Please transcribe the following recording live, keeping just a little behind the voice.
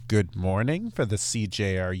Good morning for the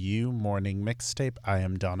CJRU Morning Mixtape. I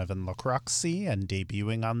am Donovan Lacroixy, and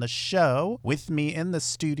debuting on the show with me in the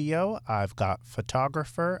studio, I've got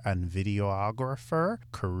photographer and videographer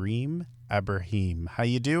Karim Ebrahim. How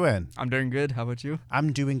you doing? I'm doing good. How about you?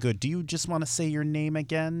 I'm doing good. Do you just want to say your name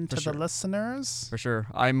again to sure. the listeners? For sure.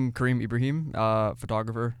 I'm Karim Ebrahim,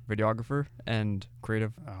 photographer, videographer, and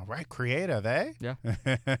creative. All right, creative, eh? Yeah.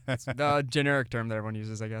 It's the generic term that everyone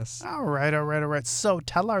uses, I guess. All right. So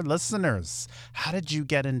tell our listeners, how did you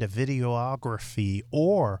get into videography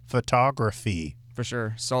or photography? For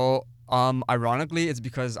sure. So, ironically, it's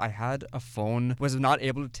because I had a phone, was not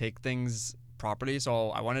able to take things properly.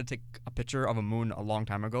 So I wanted to take a picture of a moon a long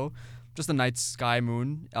time ago. Just a night sky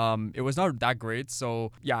moon. It was not that great.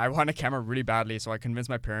 So yeah, I wanted a camera really badly. So I convinced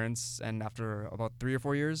my parents, and after about 3 or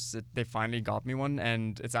 4 years, they finally got me one,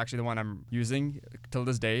 and it's actually the one I'm using till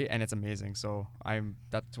this day, and it's amazing. So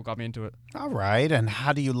that's what got me into it. All right. And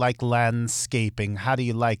how do you like landscaping? How do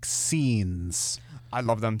you like scenes? I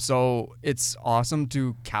love them. So it's awesome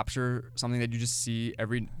to capture something that you just see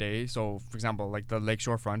every day. So for example, like the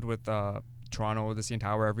lakeshore front with Toronto, the CN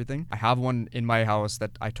Tower, everything. I have one in my house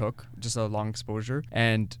that I took, just a long exposure,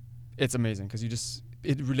 and it's amazing because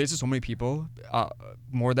it relates to so many people,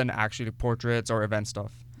 more than actually portraits or event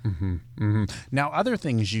stuff. Now, other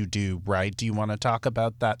things you do, right? Do you want to talk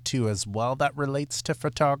about that too as well that relates to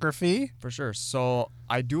photography? For sure. So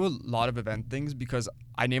I do a lot of event things because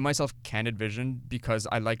I name myself Candid Vision because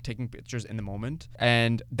I like taking pictures in the moment,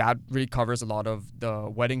 and that really covers a lot of the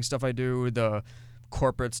wedding stuff I do, the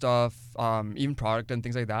corporate stuff, even product and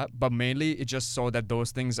things like that. But mainly it's just so that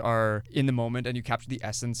those things are in the moment and you capture the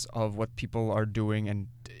essence of what people are doing and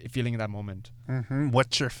feeling in that moment.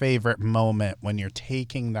 What's your favorite moment when you're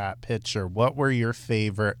taking that picture? What were your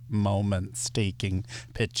favorite moments taking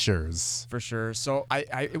pictures? For sure. So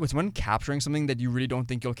it was when capturing something that you really don't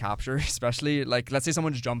think you'll capture, especially like, let's say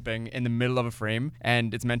someone's jumping in the middle of a frame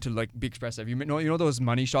and it's meant to like be expressive. You know those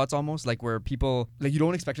money shots almost, like where people, like you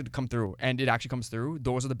don't expect it to come through and it actually comes through.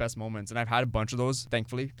 Those are the best moments. And I've had a bunch of those,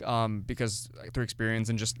 thankfully, because through experience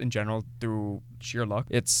and just in general through sheer luck,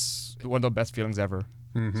 it's one of the best feelings ever.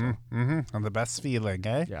 And the best feeling,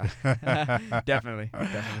 eh? Yeah, definitely.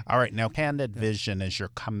 All right, now Candid Vision is your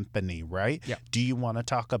company, right? Yeah. Do you want to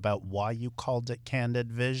talk about why you called it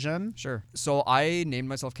Candid Vision? Sure. So I named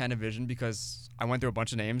myself Candid Vision because I went through a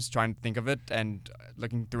bunch of names trying to think of it and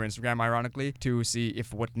looking through Instagram, ironically, to see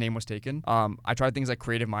if what name was taken. I tried things like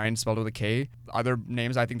Creative Mind spelled with a K. Other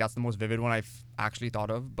names, I think that's the most vivid one I've actually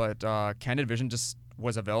thought of, but Candid Vision just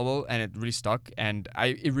was available and it really stuck, and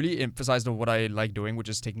it really emphasized what I like doing, which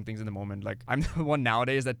is taking things in the moment. Like I'm the one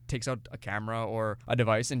nowadays that takes out a camera or a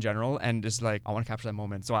device in general and is like, I want to capture that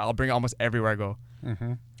moment, so I'll bring it almost everywhere I go.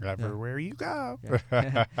 Everywhere you go.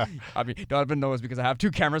 Yeah. I mean, Donovan knows because I have 2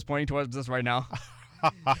 cameras pointing towards us right now.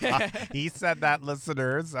 He said that,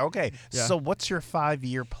 listeners. Okay, Yeah. So what's your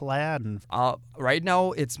 5-year plan? Right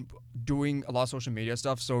now it's doing a lot of social media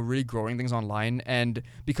stuff, so really growing things online, and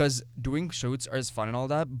because doing shoots is fun and all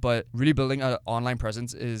that, but really building an online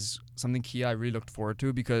presence is something key I really looked forward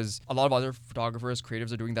to, because a lot of other photographers,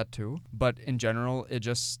 creatives are doing that too, but in general it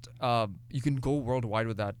just you can go worldwide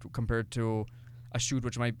with that compared to a shoot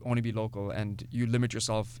which might only be local, and you limit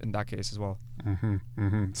yourself in that case as well.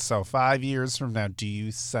 So 5 years from now, do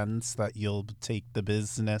you sense that you'll take the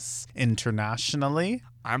business internationally?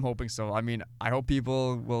 I'm hoping so. I mean, I hope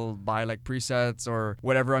people will buy like presets or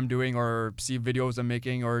whatever I'm doing, or see videos I'm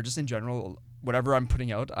making, or just in general, whatever I'm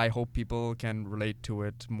putting out. I hope people can relate to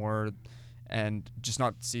it more and just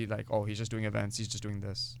not see like, oh, he's just doing events, he's just doing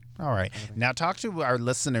this. All right. Now talk to our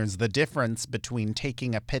listeners the difference between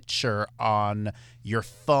taking a picture on your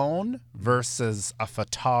phone versus a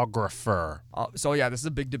photographer. So yeah, this is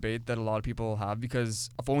a big debate that a lot of people have, because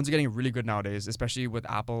phones are getting really good nowadays, especially with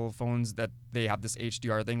Apple phones, that they have this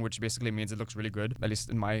HDR thing, which basically means it looks really good, at least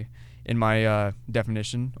in my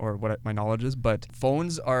definition or what my knowledge is. But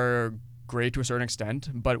phones are great to a certain extent,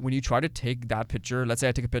 but when you try to take that picture, let's say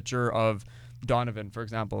I take a picture of Donovan, for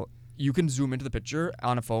example, you can zoom into the picture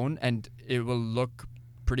on a phone and it will look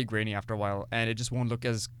pretty grainy after a while, and it just won't look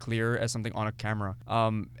as clear as something on a camera.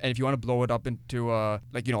 And if you want to blow it up into a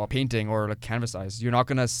painting or like canvas size, you're not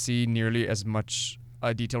gonna see nearly as much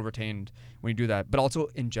detail retained when you do that. But also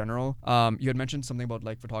in general, you had mentioned something about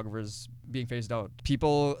like photographers being phased out.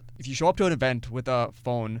 People, if you show up to an event with a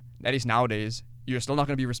phone, at least nowadays, you're still not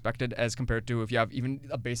going to be respected as compared to if you have even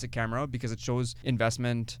a basic camera, because it shows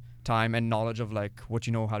investment, time, and knowledge of like what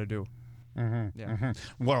you know how to do. Yeah.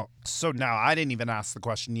 Well, so now I didn't even ask the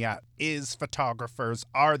question yet.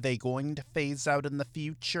 Are they going to phase out in the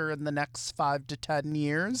future in the next 5 to 10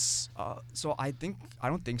 years? So I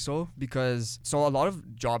don't think so, because a lot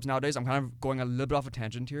of jobs nowadays, I'm kind of going a little bit off a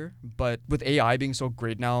tangent here, but with AI being so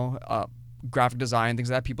great now, graphic design, things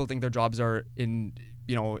like that, people think their jobs are in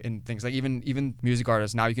things like even music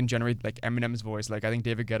artists. Now you can generate like Eminem's voice. Like I think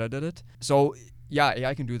David Guetta did it. So yeah,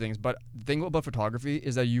 AI can do things, but the thing about photography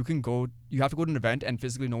is that you have to go to an event and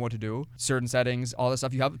physically know what to do, certain settings, all that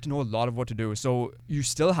stuff. You have to know a lot of what to do. So you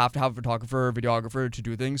still have to have a photographer, videographer to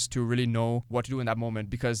do things, to really know what to do in that moment,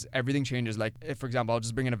 because everything changes. Like if, for example, I'll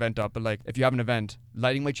just bring an event up, but like if you have an event,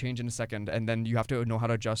 lighting might change in a second, and then you have to know how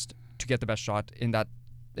to adjust to get the best shot in that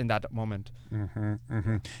moment.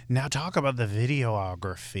 Now talk about the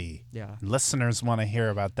videography. Yeah. Listeners want to hear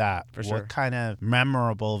about that. For sure. What kind of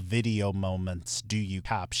memorable video moments do you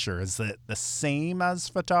capture? Is it the same as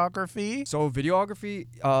photography? So videography,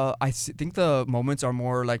 think the moments are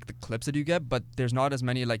more like the clips that you get, but there's not as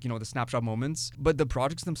many like, the snapshot moments. But the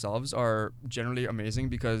projects themselves are generally amazing,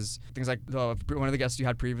 because things like one of the guests you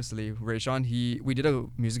had previously, Rayshawn, we did a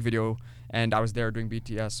music video, and I was there doing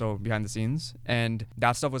BTS, so behind the scenes, and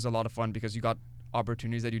that stuff was a lot of fun because you got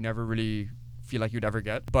opportunities that you never really feel like you'd ever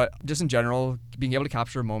get. But just in general, being able to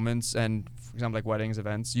capture moments, and for example like weddings,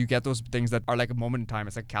 events, you get those things that are like a moment in time.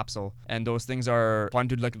 It's like a capsule, and those things are fun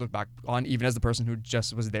to like look back on, even as the person who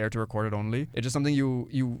just was there to record it only. It's just something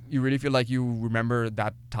you really feel like you remember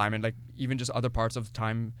that time, and like even just other parts of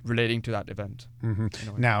time relating to that event.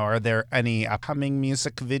 Now, are there any upcoming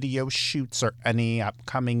music video shoots or any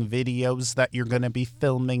upcoming videos that you're going to be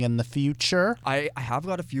filming in the future? I have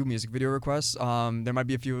got a few music video requests. There might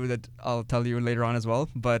be a few that I'll tell you later on as well.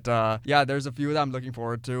 But yeah, there's a few that I'm looking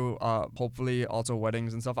forward to. Hopefully also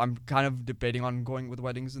weddings and stuff. I'm kind of debating on going with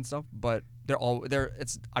weddings and stuff, but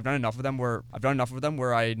I've done enough of them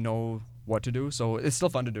where I know what to do, so it's still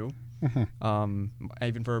fun to do.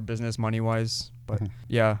 Even for business, money wise. But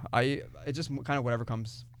yeah, it just kind of whatever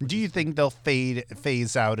comes. Do you think they'll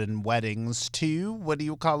phase out in weddings too? What do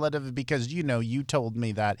you call it? Because you told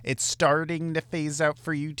me that it's starting to phase out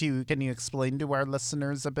for you too. Can you explain to our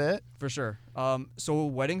listeners a bit? For sure. So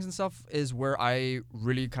weddings and stuff is where I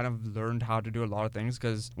really kind of learned how to do a lot of things,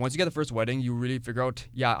 because once you get the first wedding, you really figure out,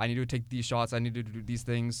 I need to take these shots, I need to do these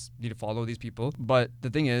things, need to follow these people. But the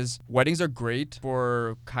thing is, weddings are great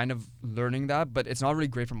for kind of learning that, but it's not really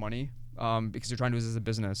great for money. Because you're trying to do this as a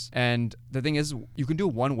business. And the thing is, you can do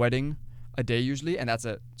one wedding a day usually, and that's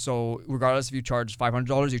it. So regardless if you charge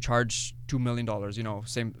 $500, you charge $2 million,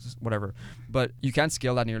 same, whatever. But you can't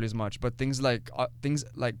scale that nearly as much. But things like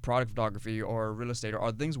product photography or real estate or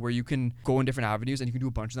other things where you can go in different avenues and you can do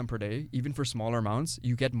a bunch of them per day, even for smaller amounts,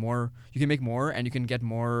 you can make more, and you can get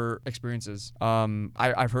more experiences.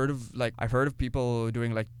 I've heard of people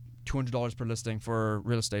doing like $200 per listing for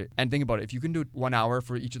real estate. And think about it, if you can do 1 hour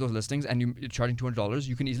for each of those listings and you're charging $200,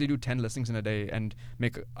 you can easily do 10 listings in a day and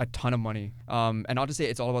make a ton of money. And not to say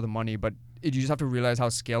it's all about the money, but you just have to realize how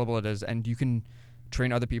scalable it is, and you can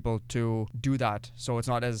train other people to do that, so it's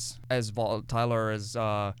not as volatile or as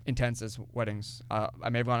intense as weddings. I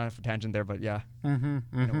may have gone off a tangent there, but yeah.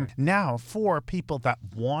 Now, for people that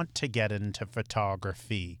want to get into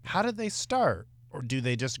photography, how do they start? Or do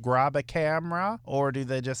they just grab a camera? Or do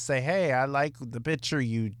they just say, hey, I like the picture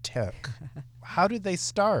you took? How do they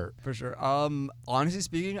start? For sure. Honestly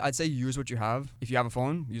speaking, I'd say use what you have. If you have a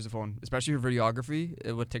phone, use a phone. Especially for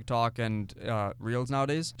videography with TikTok and Reels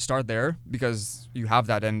nowadays. Start there because you have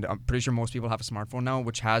that. And I'm pretty sure most people have a smartphone now,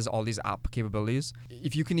 which has all these app capabilities.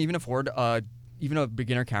 If you can even afford even a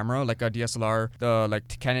beginner camera like a DSLR, the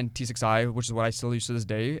Canon T6i, which is what I still use to this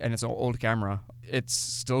day, and it's an old camera, it's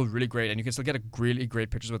still really great, and you can still get really great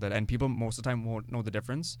pictures with it, and people most of the time won't know the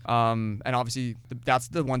difference. And obviously that's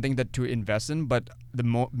the one thing that to invest in, but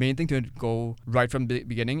the main thing to go right from the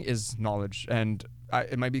beginning is knowledge. And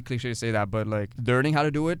it might be cliche to say that, but like learning how to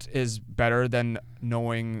do it is better than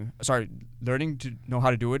learning to know how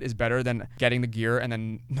to do it is better than getting the gear and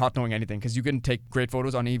then not knowing anything, because you can take great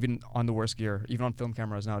photos even on the worst gear, even on film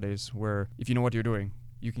cameras nowadays, where if you know what you're doing,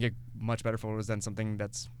 you can get much better photos than something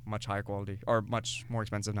that's much higher quality or much more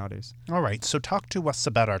expensive nowadays. All right, so talk to us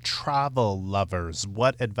about our travel lovers.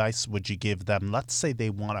 What advice would you give them? Let's say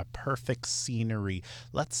they want a perfect scenery.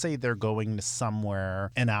 Let's say they're going to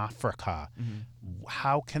somewhere in Africa.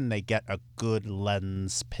 How can they get a good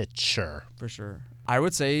lens picture? For sure. I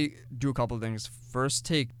would say do a couple of things.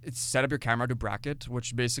 First, set up your camera to bracket,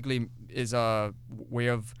 which basically is a way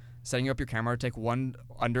of setting up your camera. Take one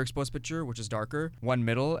underexposed picture, which is darker, one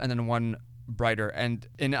middle, and then one brighter. And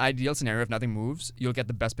in an ideal scenario, if nothing moves, you'll get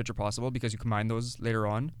the best picture possible because you combine those later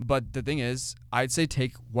on. But the thing is, I'd say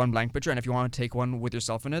take one blank picture, and if you want to take one with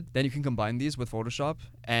yourself in it, then you can combine these with Photoshop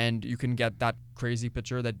and you can get that crazy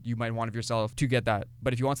picture that you might want of yourself to get that.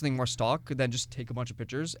 But if you want something more stock, then just take a bunch of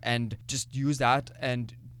pictures and just use that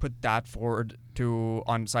and put that forward to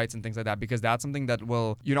on sites and things like that, because that's something that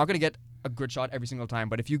you're not going to get a good shot every single time,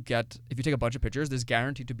 but if you take a bunch of pictures, there's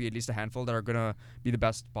guaranteed to be at least a handful that are going to be the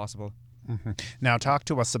best possible. Mm-hmm. Now talk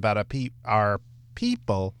to us about our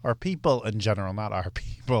people, or people in general, not our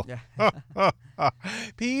people. Yeah.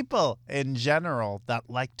 People in general that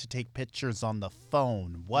like to take pictures on the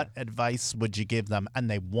phone. What advice would you give them? And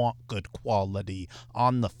they want good quality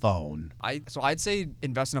on the phone. I'd say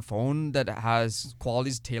invest in a phone that has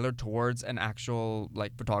qualities tailored towards an actual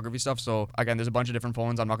like photography stuff. So again, there's a bunch of different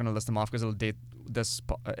phones. I'm not going to list them off because it'll date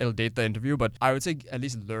the interview, but I would say at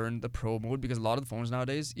least learn the pro mode, because a lot of the phones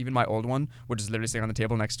nowadays, even my old one, which is literally sitting on the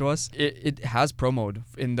table next to us, it has pro mode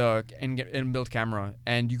in the inbuilt camera,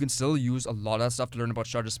 and you can still use a lot of that stuff to learn about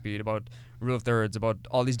shutter speed, about rule of thirds, about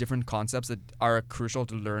all these different concepts that are crucial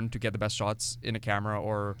to learn to get the best shots in a camera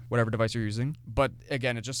or whatever device you're using. But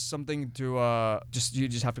again, it's just something to you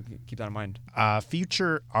just have to keep that in mind.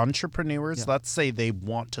 Future entrepreneurs, let's say they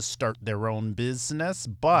want to start their own business,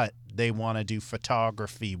 but they want to do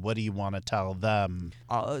photography. What do you want to tell them?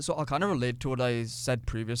 So I'll kind of relate to what I said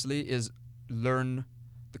previously, is learn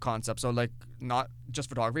the concept. So like not just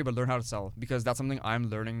photography, but learn how to sell, because that's something I'm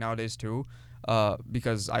learning nowadays too.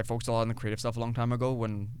 Because I focused a lot on the creative stuff a long time ago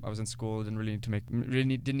when I was in school. Didn't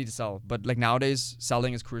need to sell, but like nowadays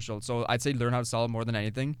selling is crucial. So I'd say learn how to sell more than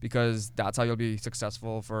anything, because that's how you'll be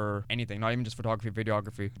successful for anything, not even just photography,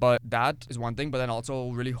 videography. But that is one thing, but then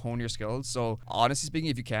also really hone your skills. So honestly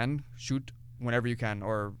speaking, if you can, shoot whenever you can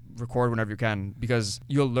or record whenever you can, because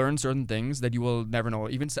you'll learn certain things that you will never know.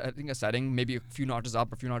 Even setting a setting maybe a few notches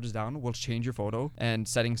up or a few notches down will change your photo, and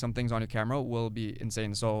setting some things on your camera will be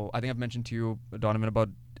insane. So I think I've mentioned to you, Donovan, about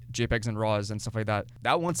JPEGs and RAWs and stuff like that.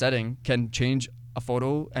 That one setting can change a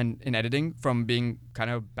photo and in editing from being kind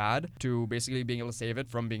of bad to basically being able to save it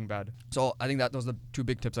from being bad. So I think that those are the two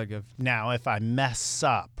big tips I give. Now, if I mess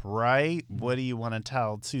up, right, what do you want to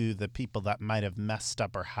tell to the people that might have messed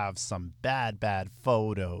up or have some bad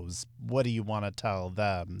photos? What do you want to tell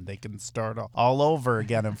them? They can start all over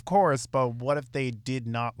again, of course, but what if they did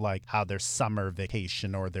not like how their summer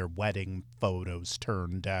vacation or their wedding photos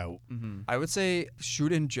turned out? Mm-hmm. I would say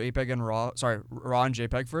shoot in JPEG and RAW and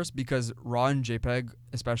JPEG first, because RAW and JPEG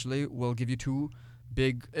especially will give you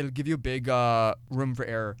big room for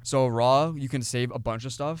error. So RAW, you can save a bunch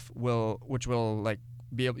of stuff, which will like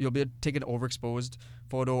you'll be able to take an overexposed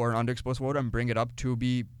photo or an underexposed photo and bring it up to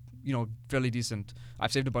be, fairly decent.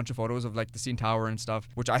 I've saved a bunch of photos of like the CN Tower and stuff,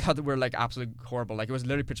 which I thought were like absolutely horrible. Like it was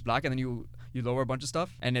literally pitch black, and then you lower a bunch of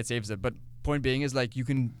stuff and it saves it. But point being is like you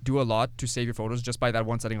can do a lot to save your photos just by that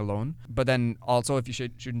one setting alone. But then also if you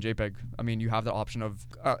shoot in JPEG, I mean, you have the option of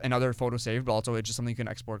another photo saved, but also it's just something you can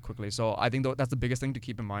export quickly. So I think that's the biggest thing to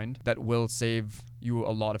keep in mind that will save you a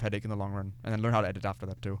lot of headache in the long run, and then learn how to edit after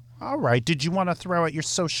that too. All right. Did you want to throw out your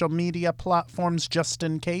social media platforms just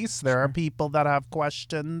in case? There are people that have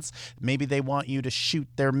questions. Maybe they want you to shoot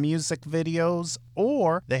their music videos,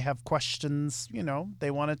 or they have questions,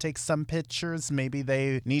 they want to take some pictures. Maybe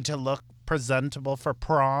they need to look presentable for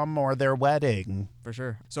prom or their wedding. For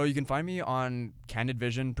sure. So you can find me on Candid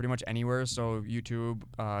Vision pretty much anywhere. So YouTube,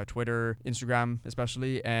 Twitter, Instagram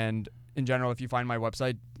especially, and in general, if you find my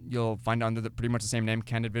website, you'll find it under pretty much the same name,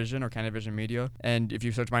 Candid Vision or Candid Vision Media. And if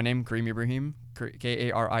you search my name, Karim Ebrahim,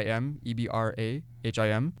 Karim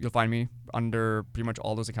Ebrahim, you'll find me under pretty much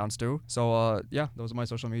all those accounts too. So those are my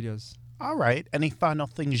social medias. All right. Any final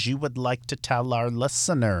things you would like to tell our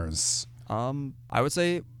listeners? I would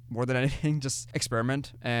say more than anything, just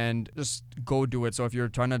experiment and just go do it. So if you're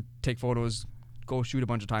trying to take photos, go shoot a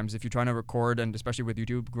bunch of times. If you're trying to record, and especially with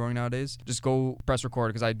YouTube growing nowadays, just go press record,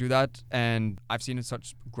 because I do that and I've seen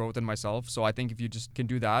such growth in myself. So I think if you just can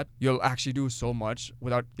do that, you'll actually do so much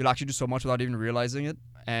without even realizing it,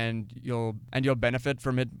 and you'll benefit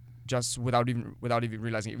from it just without even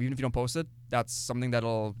realizing it. Even if you don't post it, that's something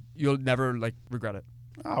you'll never like regret it.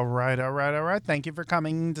 All right. Thank you for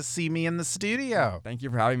coming to see me in the studio. Thank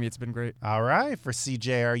you for having me. It's been great. All right. For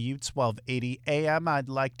CJRU 1280 AM, I'd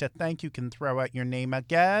like to thank you. Can throw out your name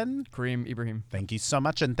again? Karim Ebrahim. Thank you so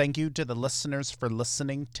much. And thank you to the listeners for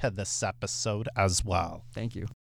listening to this episode as well. Thank you.